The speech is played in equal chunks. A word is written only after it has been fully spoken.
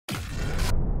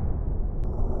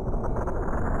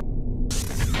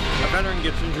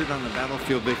gets injured on the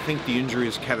battlefield, they think the injury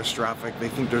is catastrophic. They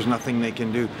think there's nothing they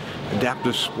can do.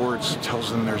 Adaptive sports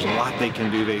tells them there's a lot they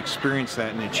can do. They experience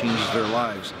that and it changes their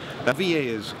lives. The VA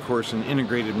is, of course, an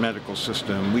integrated medical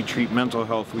system. We treat mental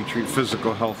health, we treat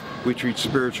physical health, we treat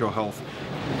spiritual health.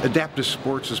 Adaptive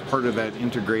sports is part of that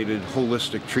integrated,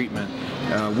 holistic treatment.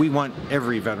 We want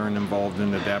every veteran involved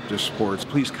in adaptive sports.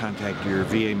 Please contact your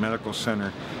VA medical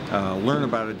center, learn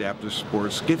about adaptive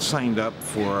sports, get signed up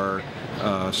for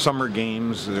our summer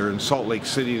games. They're in Salt Lake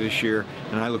City this year,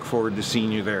 and I look forward to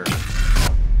seeing you there.